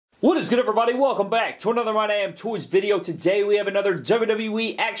What is good, everybody? Welcome back to another My Damn Toys video. Today we have another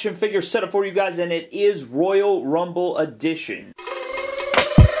WWE action figure set up for you guys, and it is Royal Rumble Edition.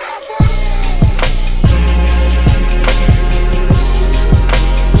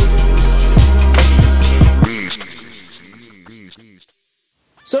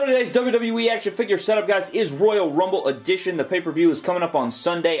 So today's WWE action figure setup, guys, is Royal Rumble Edition. The pay-per-view is coming up on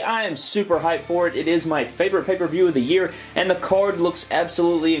Sunday. I am super hyped for it. It is my favorite pay-per-view of the year, and the card looks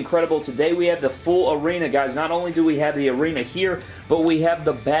absolutely incredible. Today we have the full arena, guys. Not only do we have the arena here, but we have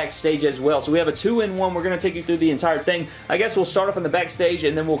the backstage as well. So we have a 2-in-1. We're going to take you through the entire thing. I guess we'll start off in the backstage,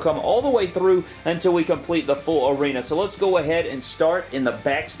 and then we'll come all the way through until we complete the full arena. So let's go ahead and start in the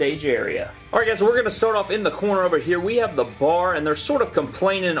backstage area. Alright guys, so we're going to start off in the corner over here. We have the Bar, and they're sort of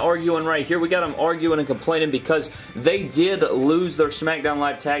complaining and arguing right here. We got them arguing and complaining because they did lose their Smackdown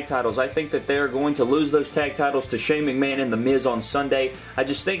Live tag titles. I think that they're going to lose those tag titles to Shane McMahon and The Miz on Sunday. I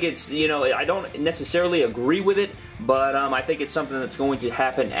just think it's, you know, I don't necessarily agree with it, but I think it's something that's going to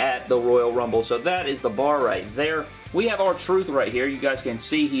happen at the Royal Rumble. So that is the Bar right there. We have R-Truth right here. You guys can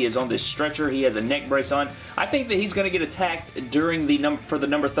see he is on this stretcher. He has a neck brace on. I think that he's going to get attacked during the for the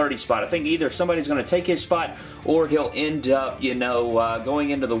number 30 spot. I think either somebody's going to take his spot or he'll end up, you know,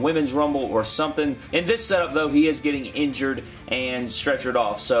 going into the Women's Rumble or something. In this setup, though, he is getting injured and stretchered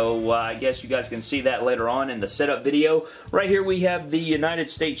off. So I guess you guys can see that later on in the setup video. Right here we have the United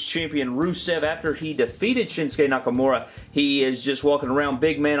States Champion Rusev. After he defeated Shinsuke Nakamura, he is just walking around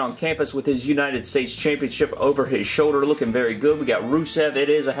big man on campus with his United States Championship over his shoulder, looking very good. We got Rusev. It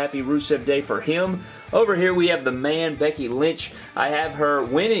is a happy Rusev day for him. Over here we have the man, Becky Lynch. I have her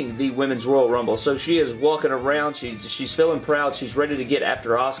winning the Women's Royal Rumble, so she is walking around. She's feeling proud. She's ready to get after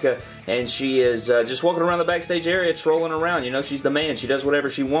Asuka, and she is just walking around the backstage area, trolling around. You know, she's the man. She does whatever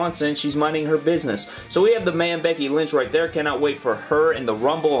she wants, and she's minding her business. So we have the man, Becky Lynch, right there. Cannot wait for her in the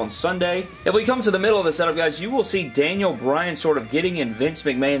Rumble on Sunday. If we come to the middle of the setup, guys, you will see Bryan sort of getting in Vince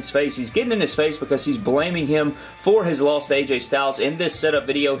McMahon's face. He's getting in his face because he's blaming him for his loss to AJ Styles. In this setup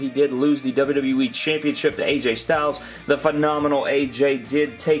video, he did lose the WWE Championship to AJ Styles. The phenomenal AJ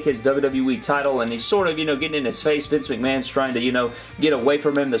did take his WWE title, and he's sort of, you know, getting in his face. Vince McMahon's trying to, you know, get away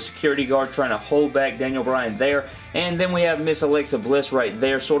from him. The security guard trying to hold back Bryan there. And then we have Miss Alexa Bliss right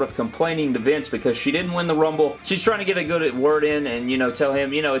there sort of complaining to Vince because she didn't win the Rumble. She's trying to get a good word in and, you know, tell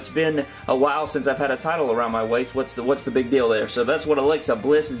him, you know, it's been a while since I've had a title around my waist. What's the big deal there? So that's what Alexa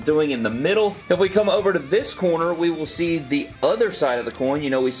Bliss is doing in the middle. If we come over to this corner, we will see the other side of the coin. You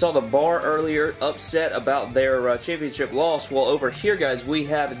know, we saw the Bar earlier upset about their championship loss. Well, over here, guys, we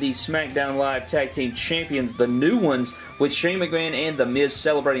have the Smackdown Live Tag Team Champions, the new ones, with Shane McMahon and The Miz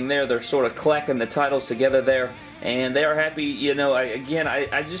celebrating there. They're sort of clacking the titles together there. And they are happy, you know,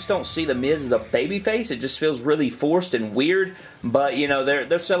 I just don't see The Miz as a babyface. It just feels really forced and weird. But, you know,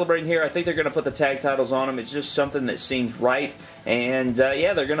 they're celebrating here. I think they're going to put the tag titles on them. It's just something that seems right. And,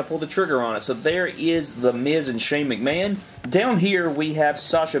 yeah, they're going to pull the trigger on it. So there is The Miz and Shane McMahon. Down here, we have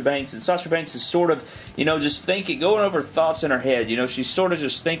Sasha Banks. And Sasha Banks is sort of, you know, just going over thoughts in her head. You know, she's sort of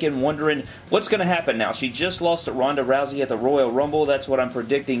just thinking, wondering, what's going to happen now? She just lost to Ronda Rousey at the Royal Rumble. That's what I'm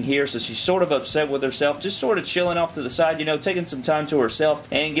predicting here. So she's sort of upset with herself, just sort of chilling off to the side, you know, taking some time to herself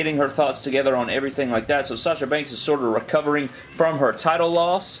and getting her thoughts together on everything like that. So Sasha Banks is sort of recovering from her title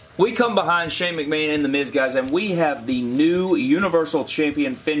loss. We come behind Shane McMahon and The Miz, guys, and we have the new Universal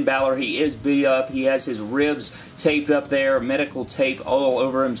Champion, Finn Balor. He is beat up. He has his ribs taped up there, medical tape all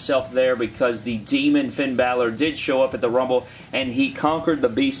over himself there because the demon Finn Balor did show up at the Rumble, and he conquered the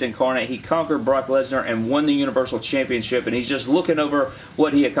Beast Incarnate. He conquered Brock Lesnar and won the Universal Championship, and he's just looking over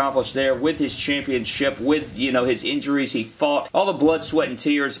what he accomplished there with his championship, with, you know, his injuries. He fought all the blood, sweat, and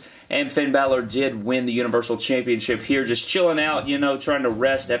tears, and Finn Balor did win the Universal Championship here, just chilling out, you know, trying to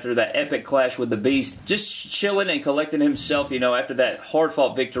rest after that epic clash with the Beast. Just chilling and collecting himself, you know, after that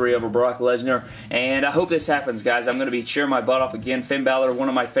hard-fought victory over Brock Lesnar. And I hope this happens, guys. I'm going to be cheering my butt off again. Finn Balor, one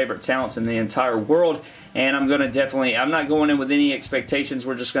of my favorite talents in the entire world. And I'm going to definitely, I'm not going in with any expectations.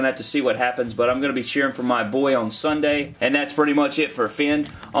 We're just going to have to see what happens. But I'm going to be cheering for my boy on Sunday. And that's pretty much it for Finn.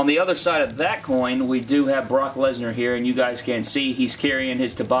 On the other side of that coin, we do have Brock Lesnar here. And you guys can see he's carrying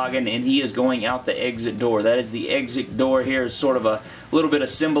his toboggan. And he is going out the exit door. That is the exit door here. It's sort of a little bit of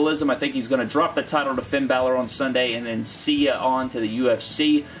symbolism. I think he's going to drop the title to Finn Balor on Sunday. And then see ya on to the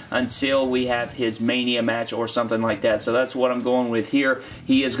UFC until we have his Mania match or something like that. So that's what I'm going with here.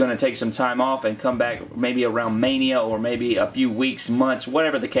 He is going to take some time off and come back maybe around Mania or maybe a few weeks, months,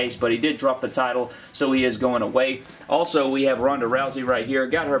 whatever the case, but he did drop the title, so he is going away. Also, we have Ronda Rousey right here.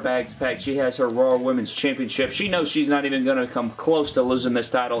 Got her bags packed. She has her Raw Women's Championship. She knows she's not even going to come close to losing this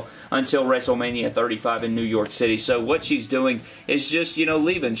title until WrestleMania 35 in New York City. So what she's doing is just just, you know,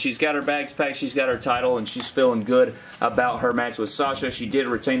 leaving. She's got her bags packed, she's got her title, and she's feeling good about her match with Sasha. She did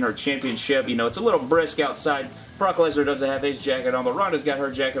retain her championship. You know, it's a little brisk outside. Brock Lesnar doesn't have his jacket on, but Ronda's got her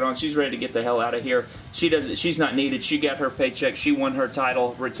jacket on. She's ready to get the hell out of here. She's not needed. She got her paycheck. She won her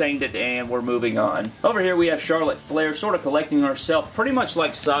title, retained it, and we're moving on. Over here we have Charlotte Flair sort of collecting herself, pretty much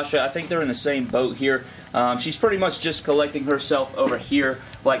like Sasha. I think they're in the same boat here. She's pretty much just collecting herself over here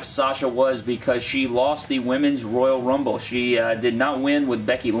like Sasha was because she lost the Women's Royal Rumble. She did not win with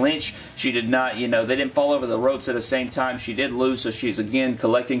Becky Lynch. She did not, you know, they didn't fall over the ropes at the same time. She did lose, so she's again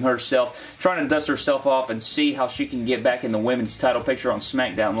collecting herself, trying to dust herself off and see how she can get back in the women's title picture on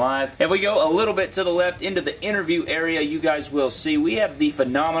SmackDown Live. If we go a little bit to the left into the interview area, you guys will see we have the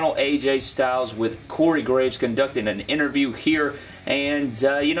phenomenal AJ Styles with Corey Graves conducting an interview here. And,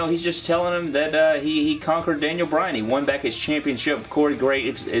 you know, he's just telling him that he conquered Daniel Bryan. He won back his championship. Corey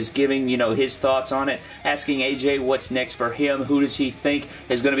Graves is giving, you know, his thoughts on it, asking AJ what's next for him, who does he think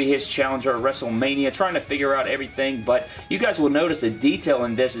is going to be his challenger at WrestleMania, trying to figure out everything. But you guys will notice a detail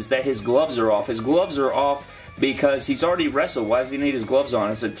in this is that his gloves are off. His gloves are off because he's already wrestled. Why does he need his gloves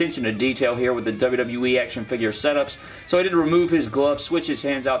on? It's attention to detail here with the WWE action figure setups. So he did remove his gloves, switch his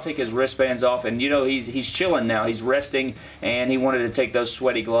hands out, take his wristbands off, and you know he's chilling now. He's resting, and he wanted to take those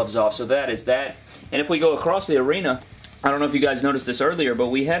sweaty gloves off. So that is that. And if we go across the arena, I don't know if you guys noticed this earlier, but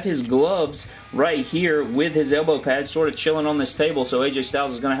we have his gloves right here with his elbow pads sort of chilling on this table, so AJ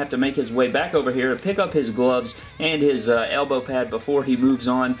Styles is going to have to make his way back over here to pick up his gloves and his elbow pad before he moves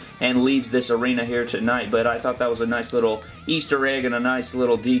on and leaves this arena here tonight. But I thought that was a nice little Easter egg and a nice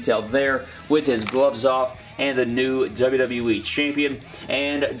little detail there with his gloves off and the new WWE Champion.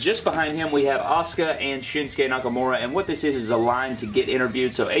 And just behind him we have Asuka and Shinsuke Nakamura, and what this is a line to get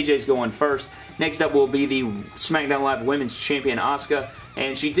interviewed, so AJ's going first. Next up will be the SmackDown Live Women's Champion Asuka,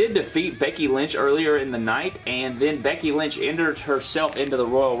 and she did defeat Becky Lynch earlier in the night, and then Becky Lynch entered herself into the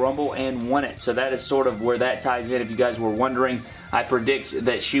Royal Rumble and won it. So that is sort of where that ties in. If you guys were wondering, I predict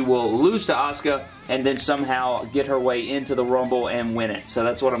that she will lose to Asuka and then somehow get her way into the Rumble and win it. So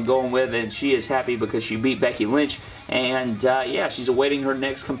that's what I'm going with, and she is happy because she beat Becky Lynch, and yeah, she's awaiting her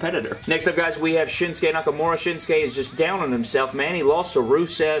next competitor. Next up, guys, we have Shinsuke Nakamura. Shinsuke is just down on himself, man. He lost to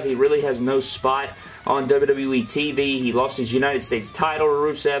Rusev. He really has no spot on WWE TV. He lost his United States title to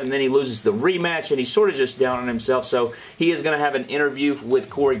Rusev, and then he loses the rematch, and he's sort of just down on himself. So he is going to have an interview with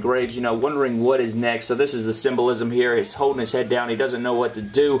Corey Graves, you know, wondering what is next. So this is the symbolism here. He's holding his head down. He doesn't know what to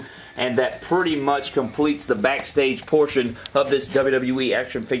do, and that pretty much completes the backstage portion of this WWE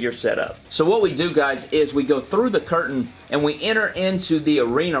action figure setup. So what we do, guys, is we go through the curtain and we enter into the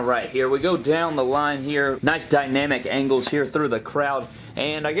arena right here. We go down the line here. Nice dynamic angles here through the crowd.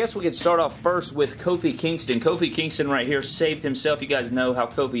 And I guess we could start off first with Kofi Kingston. Kofi Kingston right here saved himself. You guys know how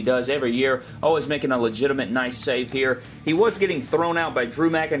Kofi does every year, always making a legitimate nice save here. He was getting thrown out by Drew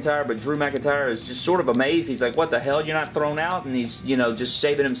McIntyre, but Drew McIntyre is just sort of amazed. He's like, what the hell, you're not thrown out? And he's, you know, just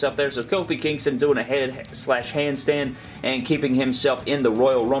saving himself there. So Kofi Kingston doing a head/handstand and keeping himself in the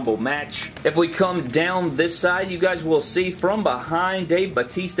Royal Rumble match. If we come down this side, you guys will see from behind Dave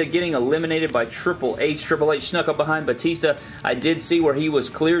Bautista getting eliminated by Triple H. Triple H snuck up behind Bautista. I did see where he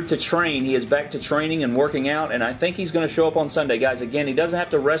was cleared to train. He is back to training and working out, and I think he's going to show up on Sunday, guys. Again, he doesn't have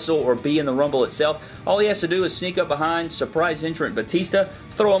to wrestle or be in the Rumble itself. All he has to do is sneak up behind surprise entrant Batista,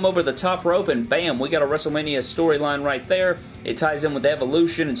 throw him over the top rope, and bam, we got a WrestleMania storyline right there. It ties in with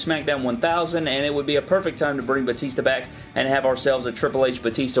Evolution and SmackDown 1000, and it would be a perfect time to bring Batista back and have ourselves a Triple H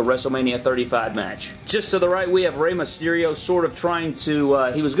Batista WrestleMania 35 match. Just to the right, we have Rey Mysterio sort of trying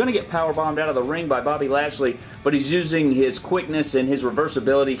to, he was going to get powerbombed out of the ring by Bobby Lashley, but he's using his quickness and his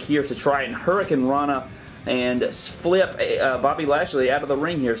reversibility here to try and Hurricane Rana and flip Bobby Lashley out of the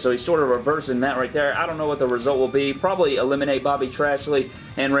ring here. So he's sort of reversing that right there. I don't know what the result will be. Probably eliminate Bobby Lashley,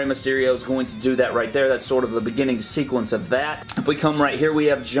 and Rey Mysterio is going to do that right there. That's sort of the beginning sequence of that. If we come right here, we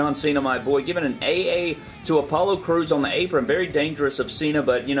have John Cena, my boy, giving an AA to Apollo Crews on the apron. Very dangerous of Cena,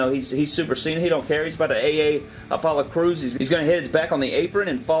 but you know, he's Super Cena. He don't care. He's about to AA Apollo Crews. He's going to hit his back on the apron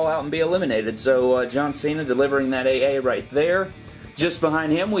and fall out and be eliminated. So John Cena delivering that AA right there. Just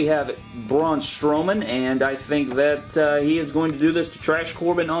behind him, we have Braun Strowman, and I think that he is going to do this to Trash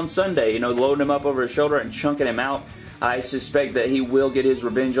Corbin on Sunday. You know, loading him up over his shoulder and chunking him out. I suspect that he will get his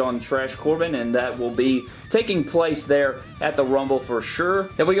revenge on Trash Corbin, and that will be taking place there at the Rumble for sure.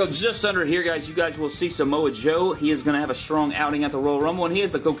 If we go just under here, guys, you guys will see Samoa Joe. He is going to have a strong outing at the Royal Rumble, and he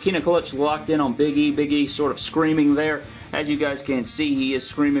has the Coquina Clutch locked in on Big E. Big E sort of screaming there. As you guys can see, he is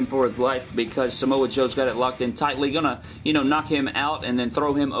screaming for his life because Samoa Joe's got it locked in tightly. Gonna, knock him out and then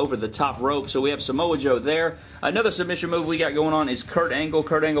throw him over the top rope. So we have Samoa Joe there. Another submission move we got going on is Kurt Angle.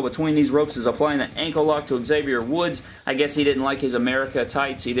 Kurt Angle between these ropes is applying an ankle lock to Xavier Woods. I guess he didn't like his America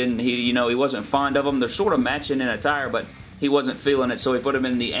tights. He wasn't fond of them. They're sort of matching in attire, but he wasn't feeling it, so he put him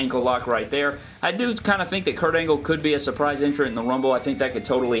in the ankle lock right there. I do kind of think that Kurt Angle could be a surprise entrant in the Rumble. I think that could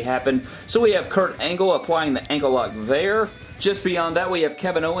totally happen. So we have Kurt Angle applying the ankle lock there. Just beyond that, we have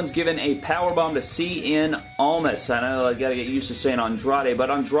Kevin Owens giving a powerbomb to Cien Almas. I know I gotta get used to saying Andrade,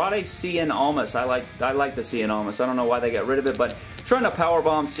 but Andrade Cien Almas. I like the Cien Almas. I don't know why they got rid of it, but trying to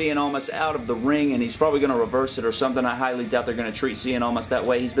powerbomb Cien Almas out of the ring, and he's probably going to reverse it or something. I highly doubt they're going to treat Cien Almas that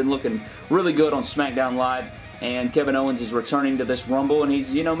way. He's been looking really good on SmackDown Live. And Kevin Owens is returning to this Rumble, and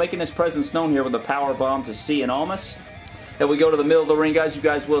he's, making his presence known here with a powerbomb to Cien Almas. If we go to the middle of the ring, guys, you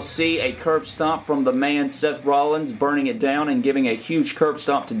guys will see a curb stomp from the man Seth Rollins, burning it down and giving a huge curb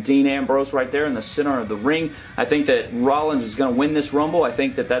stomp to Dean Ambrose right there in the center of the ring. I think that Rollins is going to win this Rumble. I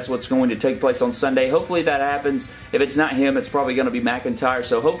think that that's what's going to take place on Sunday. Hopefully that happens. If it's not him, it's probably going to be McIntyre.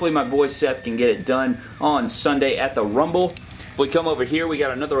 So hopefully my boy Seth can get it done on Sunday at the Rumble. If we come over here, we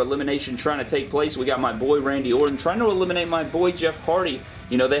got another elimination trying to take place. We got my boy Randy Orton trying to eliminate my boy Jeff Hardy.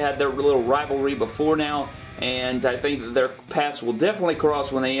 They had their little rivalry before now, and I think that their paths will definitely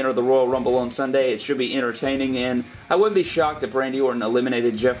cross when they enter the Royal Rumble on Sunday. It should be entertaining, and I wouldn't be shocked if Randy Orton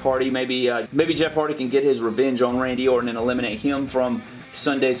eliminated Jeff Hardy. Maybe Jeff Hardy can get his revenge on Randy Orton and eliminate him from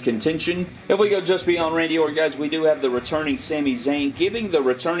Sunday's contention. If we go just beyond Randy Orton, guys, we do have the returning Sami Zayn giving the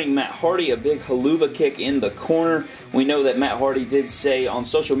returning Matt Hardy a big haluva kick in the corner. We know that Matt Hardy did say on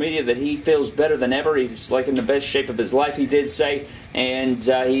social media that he feels better than ever. He's like in the best shape of his life, he did say, and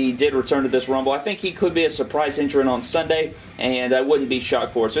he did return to this Rumble. I think he could be a surprise entrant on Sunday, and I wouldn't be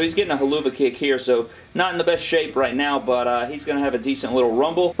shocked for it. So he's getting a haluva kick here, so not in the best shape right now, but he's going to have a decent little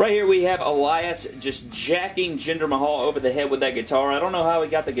Rumble. Right here we have Elias just jacking Jinder Mahal over the head with that guitar. I don't know how he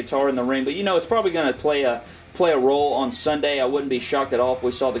got the guitar in the ring, but it's probably going to play a role on Sunday. I wouldn't be shocked at all if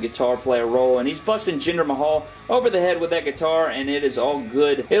we saw the guitar play a role. And he's busting Jinder Mahal over the head with that guitar, and it is all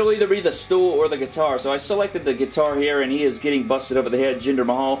good. It'll either be the stool or the guitar. So I selected the guitar here, and he is getting busted over the head, Jinder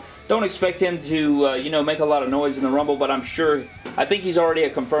Mahal. Don't expect him to, make a lot of noise in the Rumble, but I think he's already a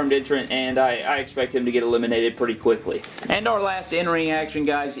confirmed entrant, and I expect him to get eliminated pretty quickly. And our last in-ring action,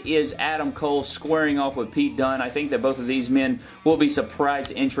 guys, is Adam Cole squaring off with Pete Dunne. I think that both of these men will be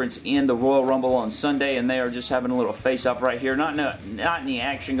surprise entrants in the Royal Rumble on Sunday, and they are just having a little face-off right here. Not any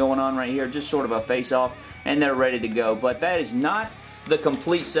action going on right here, just sort of a face-off, and they're ready to go. But that is not the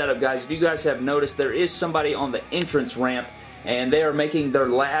complete setup, guys. If you guys have noticed, there is somebody on the entrance ramp, and they are making the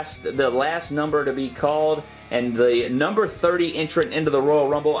last number to be called, and the number 30 entrant into the Royal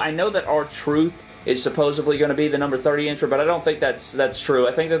Rumble. I know that R-Truth is supposedly going to be the number 30 entrant, but I don't think that's true.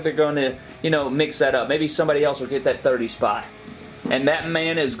 I think that they're going to, mix that up. Maybe somebody else will get that 30 spot. And that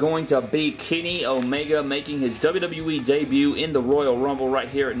man is going to be Kenny Omega, making his WWE debut in the Royal Rumble right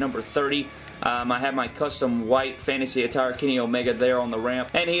here at number 30. I have my custom white fantasy attire Kenny Omega there on the ramp,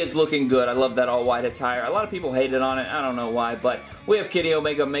 and he is looking good. I love that all-white attire. A lot of people hated on it. I don't know why, but we have Kenny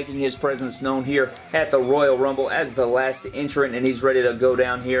Omega making his presence known here at the Royal Rumble as the last entrant, and he's ready to go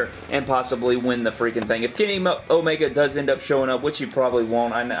down here and possibly win the freaking thing. If Kenny Omega does end up showing up, which he probably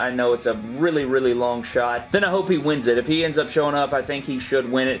won't, I know it's a really, really long shot, then I hope he wins it. If he ends up showing up, I think he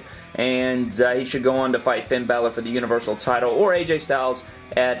should win it, and he should go on to fight Finn Balor for the Universal title, or AJ Styles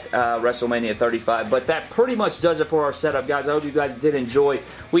at WrestleMania 35. But that pretty much does it for our setup, guys. I hope you guys did enjoy.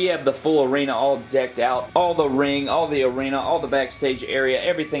 We have the full arena all decked out. All the ring, all the arena, all the backstage area.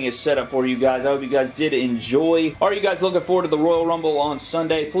 Everything is set up for you guys. I hope you guys did enjoy. Are you guys looking forward to the Royal Rumble on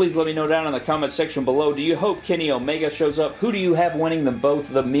Sunday? Please let me know down in the comment section below. Do you hope Kenny Omega shows up? Who do you have winning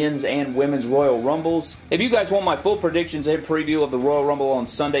both the men's and women's Royal Rumbles? If you guys want my full predictions and preview of the Royal Rumble on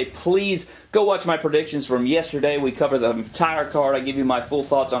Sunday, please go watch my predictions from yesterday. We cover the entire card. I give you my full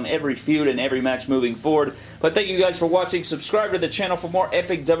thoughts on every feud and every match moving forward. But thank you guys for watching. Subscribe to the channel for more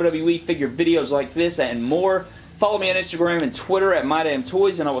epic WWE figure videos like this and more. Follow me on Instagram and Twitter at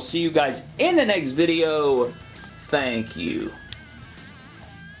MyDamnToys, and I will see you guys in the next video. Thank you.